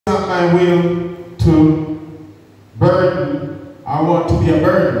not my will to burden. I want to be a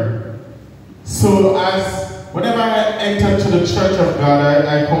burden. So whenever I enter to the church of God,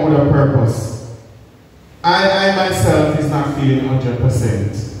 I come with a purpose. I myself is not feeling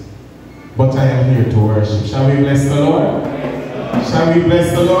 100%, but I am here to worship. Shall we bless the Lord? Shall we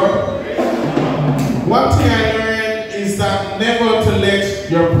bless the Lord? One thing I learned is that never to let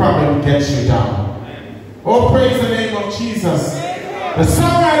your problem get you down. Oh, praise the name of Jesus. The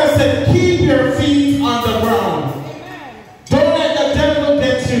songwriter said, keep your feet on the ground. Don't let the devil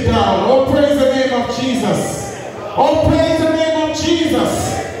get you down. Oh, praise the name of Jesus. Oh, praise the name of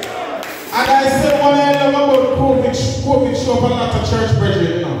Jesus. And I said, what I love about COVID show up a lot of church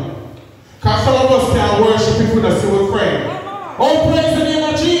brethren, you know. Because some of us can worship if we don't see we're praying. Oh, praise the name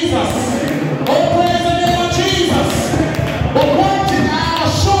of Jesus. Oh, praise the name of Jesus. But one thing I am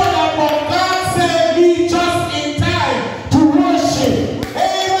sure about, God said He just in time to worship.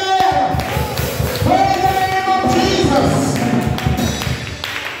 Amen. Praise the name of Jesus.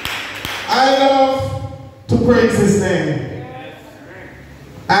 I love to praise His name.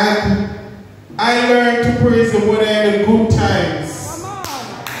 And I learned to praise Him whether in the good times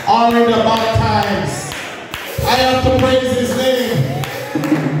or in the bad times. I have to praise His name.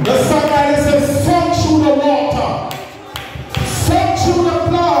 The songwriter says, sun through the water, sun through the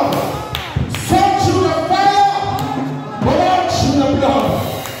blood, sun through the fire, blood through the blood,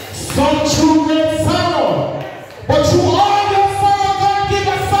 sun through great sorrow, but through all the fire, God give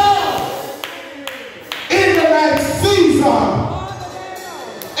us fire. In the night season,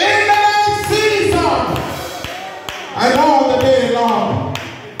 and all the day long.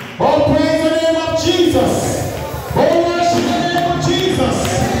 Oh, praise the name of Jesus. Oh, worship the name of Jesus.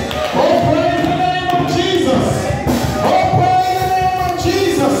 Oh, praise the name of Jesus. Oh, praise the name of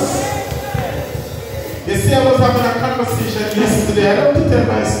Jesus. You see, I was having a conversation yesterday. I don't tell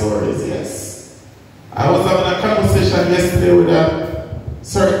my stories, yes. I was having a conversation yesterday with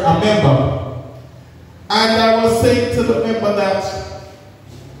a member. And I was saying to the member that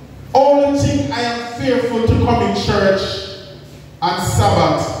only thing I am fearful to come in church on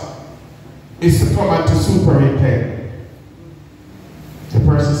Sabbath is to come and to superintend. The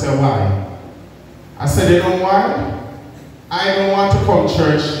person said, why? I said, you know why? I don't want to come to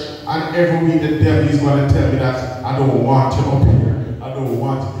church and every week the devil is going to tell me that I don't want you up here. I don't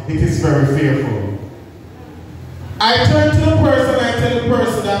want you. It is very fearful. I turn to the person and I tell the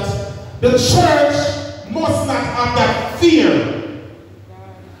person that the church must not have that fear.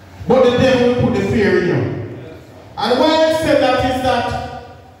 But the devil will put the fear in you. And why I said that is that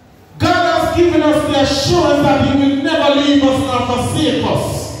God has given us the assurance that He will never leave us nor forsake us.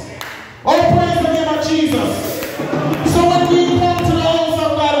 Oh, praise the name of Jesus. So when we come to the house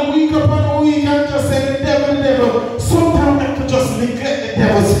of God week upon week and just say the devil, sometimes we have to just neglect the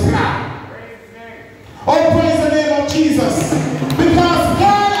devil's plan. Oh, praise the name of Jesus. Because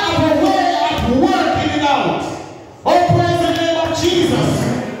God has a way of working it out. Oh, praise the name of Jesus.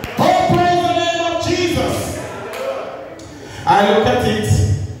 Oh, praise the name of Jesus. I look at it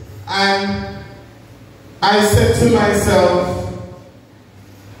and I said to myself,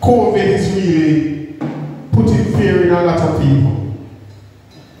 COVID is really putting fear in a lot of people.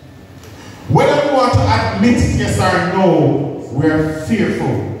 Whether we want to admit it yes or no, we're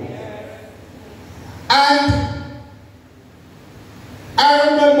fearful. And I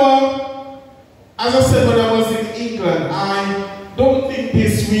remember, as I said when I was in England, I don't think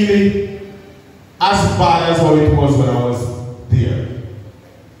this really as bad as how it was when I was there.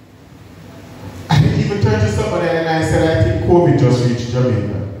 I even turned to somebody and I said, I think COVID just reached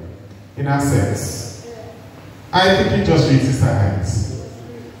Jamaica. In a sense. I think it just reached its heights.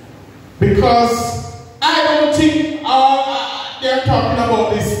 Because I don't think they're talking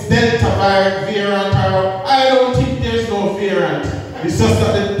about this Delta variant. I don't think there's no variant. It's just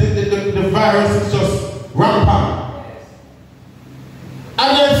that the virus is just rampant.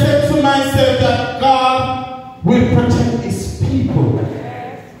 And I said to myself that God will protect His people.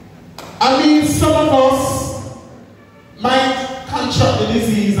 I mean, some of us might contract the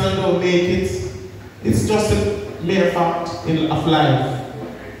disease and don't make it. It's just a mere fact of life.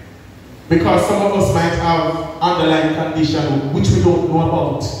 Because some of us might have underlying condition which we don't know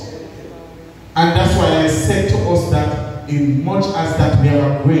about. And that's why I said to us that in much as that we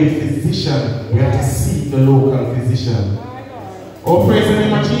are a great physician, we have to seek the local physician. Oh, praise the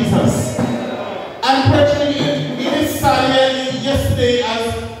name of Jesus. And brethren, it is sad yesterday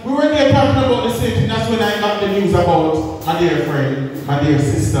as we were there talking about the same thing. That's when I got the news about my dear friend, my dear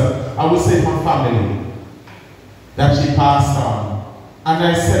sister, I would say my family, that she passed on. And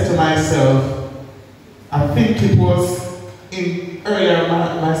I said to myself, I think it was in earlier,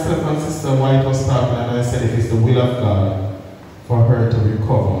 myself and Sister White was talking, and I said if it's the will of God for her to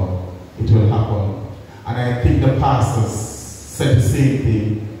recover, it will happen. And I think the pastors said the same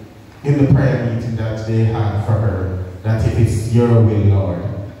thing in the prayer meeting that they had for her, that if it's your will, Lord,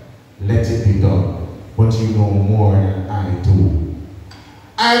 let it be done. But you know more than I do.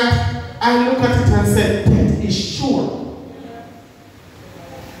 And I look at it and said, death is sure.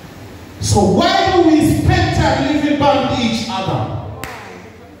 So why do we spend time living by each other?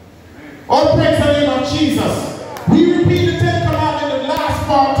 Oh, praise the name of Jesus. We repeat the 10th commandment, the last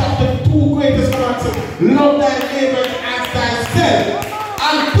part of the 2 greatest commandments. Love thy neighbor as thyself.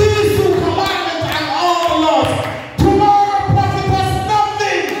 And these 2 commandments and all the laws, tomorrow profit us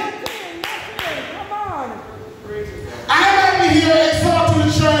nothing. I might be here exhorting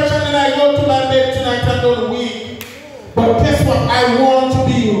the church and then I go to my bed tonight and do the week. But guess what? I want to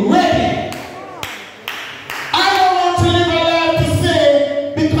be ready. I don't want to live a life to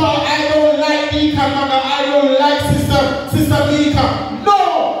say because I don't like Mika, Mama, I don't like Sister Mika.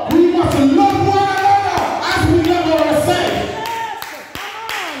 No, we must love one another as we love ourselves.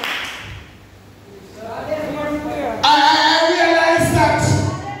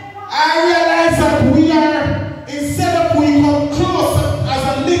 I realize that we are, instead of we come close as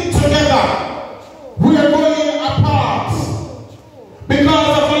a link together, we are going apart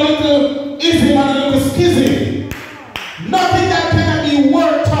because of a little ism and a little schism. Nothing that cannot be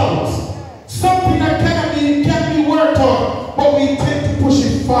worked out. Something that can be worked out, but we tend to push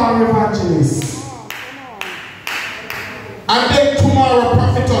it far, evangelists. And then tomorrow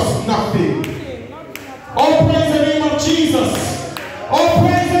profit us nothing. Oh, praise the name of Jesus. Oh,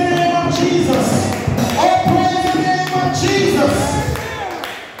 praise the name of Jesus. Oh, praise the name of Jesus.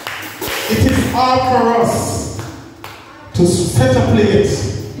 It is all for us to set a plate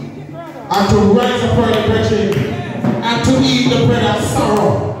and to rise up early, brethren, and to eat the bread of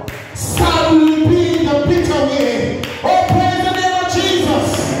sorrow. Sad will be the bitter way. Oh, praise the name of Jesus.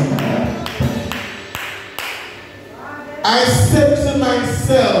 I said to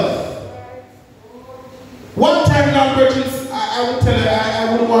myself, one time now, brethren, I would tell you,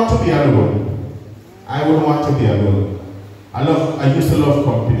 I wouldn't want to be alone. I wouldn't want to be alone. I used to love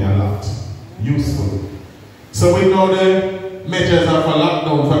company a lot. Useful. So we know the measures are for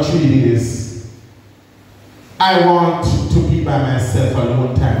lockdown for 3 days. I want to be by myself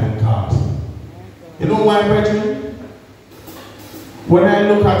alone time with God. You know why, brethren? When I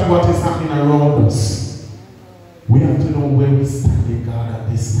look at what is happening around us, we have to know where we stand in God at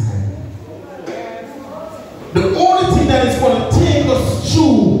this time. The only thing that is going to take us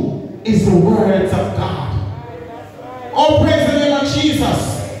through is the words of God. Oh, praise the name of Jesus.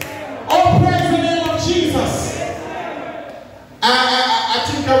 Oh, praise the name of Jesus. I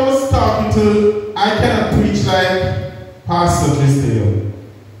think I was talking to, I cannot preach like Pastor Tristan,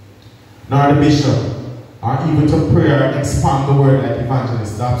 nor the bishop, or even to prayer and expand the word like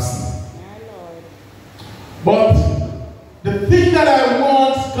Evangelist Dobson. But the thing that I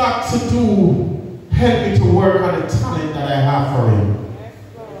want God to do, help me to work on the talent that I have for him.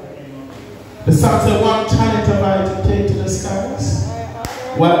 The song said, one talent have I to take to the skies,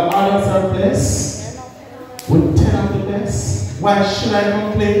 while others are blessed with 10 of the best. Why should I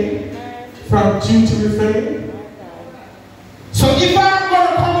complain? From due to refrain. So if I'm going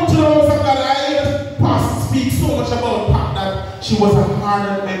to come into the house of God, I hear the pastor speak so much about Pat that she was a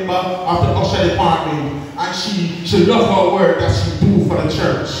hardened member of the usher department and she loved her work that she do for the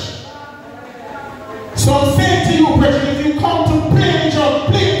church. So I'm saying to you, brethren, if you come to play with your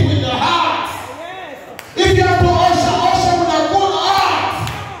plate with your heart, if you have to usher with a good heart,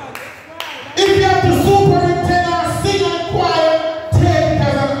 if you have to superintend or sing and choir, take it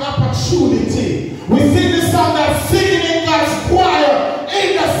as an opportunity. We sing the song that singing in God's choir in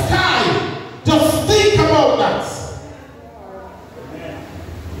the sky. Just think about that.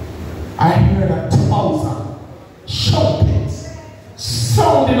 I heard 1,000 trumpets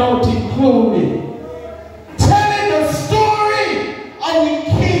sounding out in glory, telling the story how we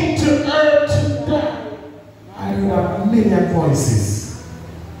came to earth to die. I heard a million voices.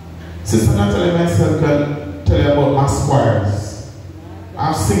 Sister Natalie myself can tell you about mass choirs.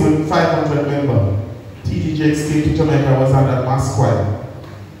 I've sing with 500 members. T.D. Jakes came to Jamaica, was on that mass choir.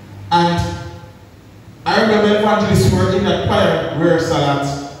 And I remember evangelists who were in that choir rehearsal at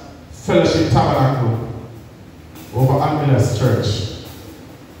Fellowship Tabernacle over Almilas Church.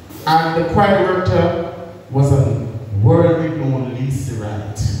 And the choir director was a world-renowned Lisa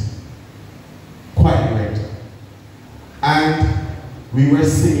Wright, choir director. And we were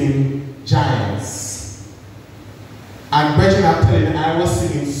singing Giants. And brethren, I'm telling you, I was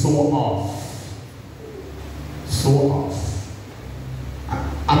singing so off. So off.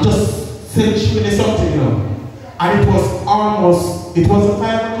 I'm just showing you something, you know. And it wasn't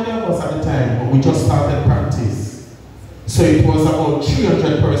 500 of us at the time, but we just started practice. So it was about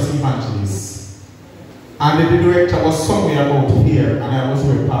 300 person evangelists. And the director was somewhere about here, and I was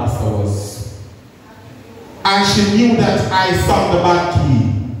where the pastor was. And she knew that I sang the back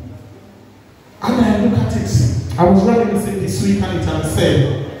key. And I look at it. I was reminiscing this week on it and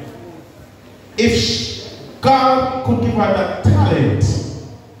said, if God could give her that talent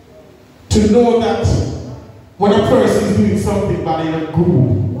to know that when a person is doing something bad in a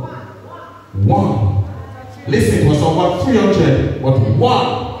group, one. Listen, it was over 300, but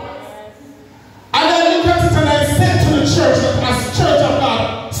one. And I look at it and I said to the church that as Church of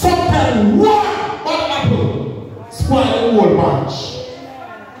God, sometimes one bad apple spoil the whole bunch.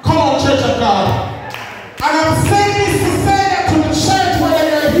 Come on, Church of God. And I'm saying this to say that to the church, whether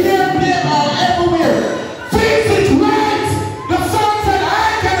you're here, there, or everywhere, fix it right. The song said,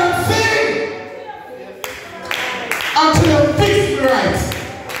 I cannot sing until you fix it right.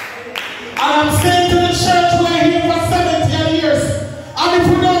 And I'm saying to the church, we're here for 70 years. And if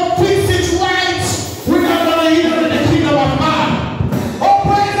we don't fix it right, we're not going to hear in the kingdom of God. Oh,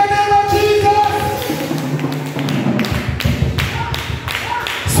 praise the name of Jesus.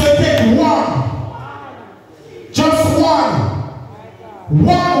 So take one. Just one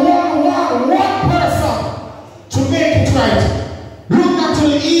person to make it right. Look not to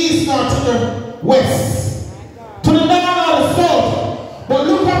the east nor to the west, to the north or the south, but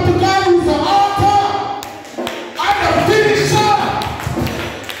look up to God who is the author and the finisher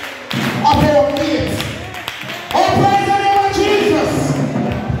of our faith. Oh, praise the name of Jesus.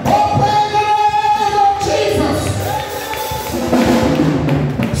 Oh, praise the name of Jesus.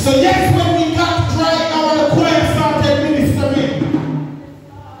 So yes, when we got right now and the choir started ministering,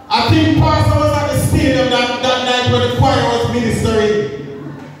 I think Pastor was at the stadium that night when the choir was ministering.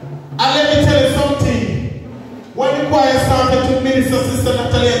 And let me tell you something. When the choir started to minister, Sister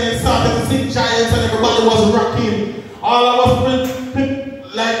Natalie, and they started to sing Giants and everybody was rocking, all I was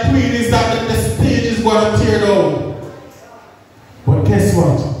like praying is that the stage is going to tear down. But guess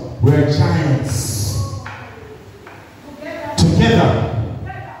what? We're giants. Together.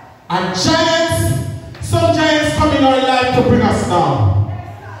 And giants, some giants come in our life to bring us down.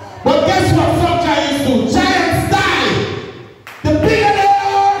 But guess what some giants do? Giants die. The bigger they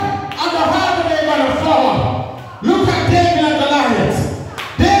are, and the harder they're going to fall. Look at David and Goliath.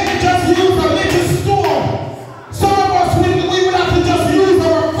 David just used a little stone. Some of us, we would have to just use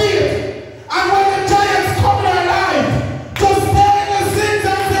our feet. And when the giants come in our life, just stay in the sins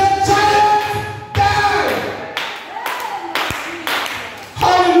and say, giants, die.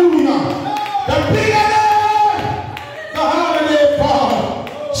 Hallelujah. The bigger they are, the harder they fall.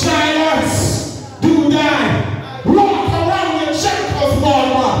 Giants do die. Walk around your Jericho, small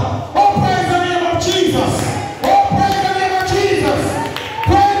man. Oh, praise the name of Jesus. Oh, praise the name of Jesus.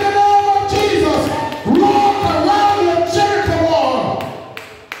 Praise the name of Jesus. Walk around your Jericho wall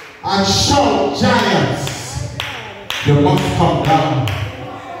and shout, giants, you must come down.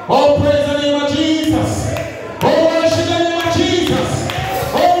 Oh, praise the name of Jesus. Oh, worship the name of Jesus.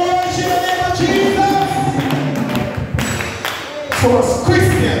 Oh, worship the name of Jesus. So as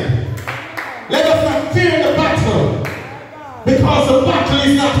Christian, let us not fear the battle, because the battle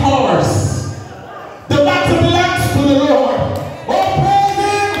is not ours. The battle belongs to the Lord. Oh, praise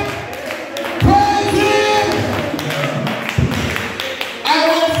Him! Praise Him! I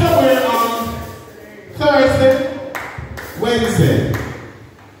went somewhere on Thursday, Wednesday.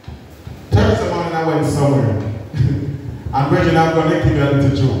 Thursday morning I went somewhere. And Bridget, I'm going to give you a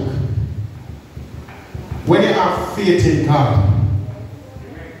little joke. When you have faith in God,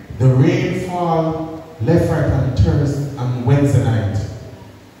 the rain fall left, right, and Thursday and Wednesday night.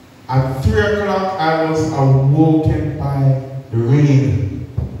 At 3 o'clock, I was awoken by the rain.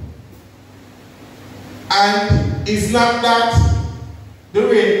 And it's not that the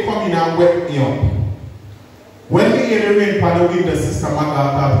rain coming and wet me up. When we hear the rain on the window, Sister Magda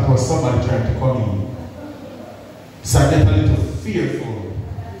thought it was somebody trying to come in. So I get a little fearful.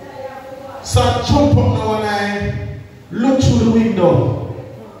 So I jump up now and I look through the window.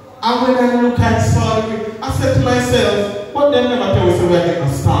 And when I look and saw the rain, I said to myself, but they never tell us we're getting a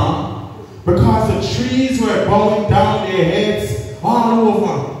storm. Because the trees were bowing down their heads all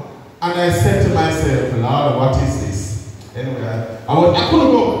over. And I said to myself, Lord, what is this? Anyway, I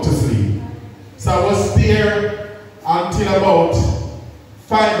couldn't go to sleep. So I was there until about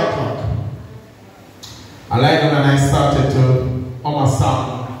 5 o'clock. I lied down and I started to hum a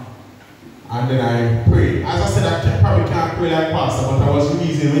song. And then I prayed. As I said, I probably can't pray like Pastor, but I was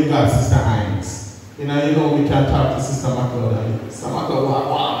reasoning with God, Sister Hines. You know, we can talk to Sister McLeod. Sister McLeod,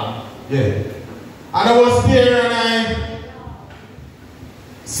 wow. Yeah. And I was there and I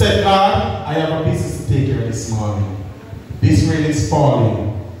said, God, I have a business to take care of this morning. This rain is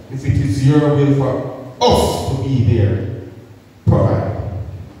falling. If it is your will for us to be there, provide.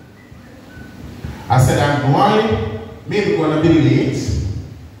 I said, I'm worried, maybe going to be late.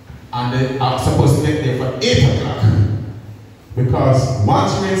 And I'm supposed to get there for 8 o'clock. Because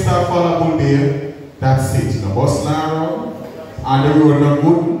once rain starts falling there, that's it. The bus now around, and the road not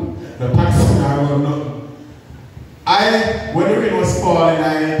good, the taxi now run nothing. When the rain was falling,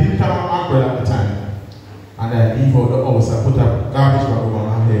 I didn't have an umbrella at the time. And I leave out the house, I put a garbage bag over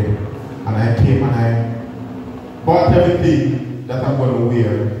my head. And I came and I bought everything that I'm going to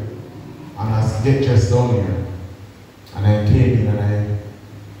wear. And I get dressed down here. And I came in and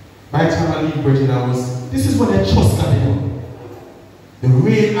by the time I leave Virginia, this is what I trust God in. The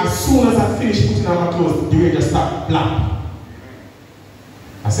rain, as soon as I finished putting on my clothes, the rain just started black.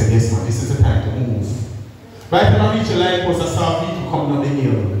 I said, yes man, this is the time to move. By the time I reached the light post, I saw a vehicle coming up the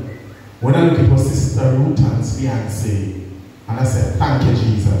hill. When I looked, it was Sister Rutan's fiancé. And I said, thank you,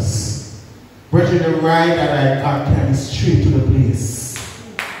 Jesus. Virginia, the ride that I got carried me straight to the place.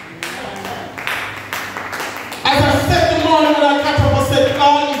 As I said the morning when I got up, I said,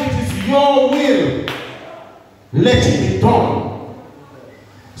 God, if it is your will, let it be done.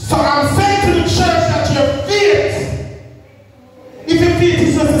 So I'm saying to the church that your faith, if your faith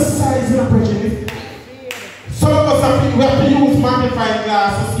is just the size of a bridge, some of us have to use magnifying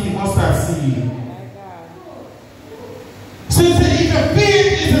glass to see mustard seed. So you say, if your faith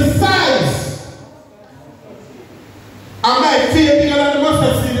is the size, and my faith bigger than the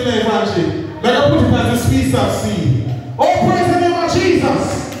mustard seed in the evangelist, like I put it as a sweet of seed. Oh, praise the name of Jesus.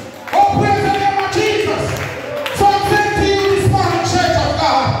 Oh, praise the name of Jesus. So I'm saying to you this morning, church of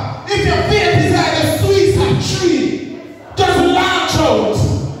God, if your faith is like a sweet of tree, just launch out.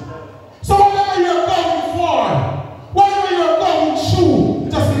 So whatever you're going for, whatever you're going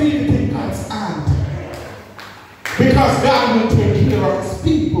through, just leave it in God's hand. Because God will take care of his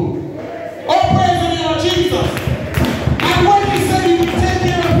people. Oh, praise the name of Jesus. And when he said he would take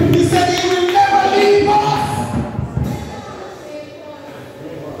care of people, he said he will never leave us.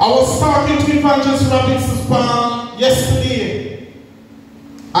 I was talking to Evangelist Robinson's palm yesterday.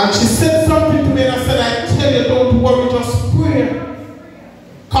 And she said something to me and I said, I tell you, don't worry, just pray.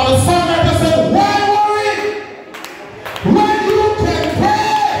 Because the songwriter said, why worry? When you can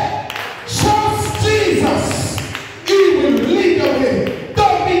pray, trust Jesus. He will lead the way.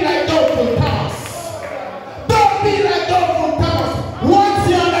 Don't be like doubtful Thomas. Don't be like doubtful Thomas. Once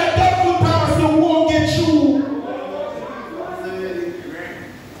you're like doubtful Thomas, you won't get through.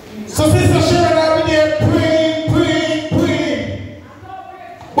 So Sister Sharon, I'll be there praying.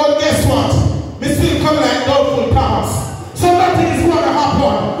 But guess what? We still come like doubtful Thomas. So nothing is going to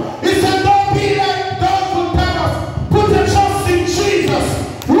happen. He said, don't be like doubtful Thomas. Put your trust in Jesus.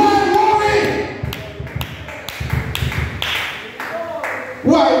 Why worry?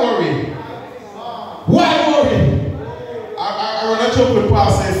 Why worry? Why worry? I ran a joke with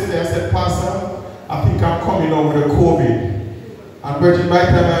Pastor yesterday. I said, Pastor, I think I'm coming over the COVID. And Virgin, by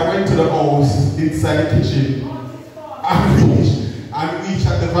the time I went to the house, inside the kitchen, and reached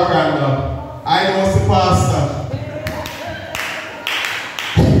at the veranda, I was the pastor.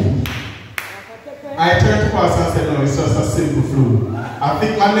 I turned to pastor and said, no, it's just a simple flu. I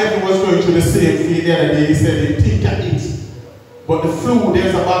think my nephew was going through the same thing the other day. He said, he think I eat. But the flu,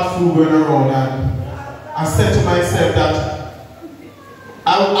 there's a bad flu going around. And I said to myself that,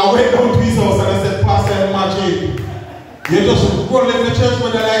 I went down to his house and I said, Pastor, imagine, you just go live in the church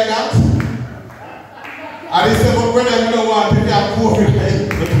when they're like that. And he said, but brother, you don't want to have COVID.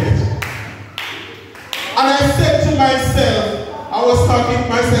 And I said to myself, I was talking to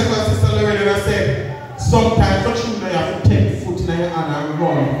myself and Sister Lorraine, and I said, sometimes don't you know you have to take the foot in your hand and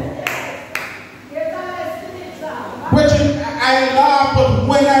run. But I laugh, but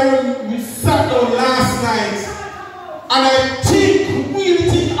when we sat down last night, and I really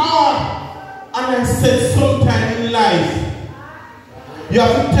think hard, and I said, sometime in life, you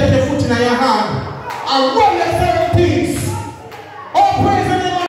have to take your foot in your hand and run your 17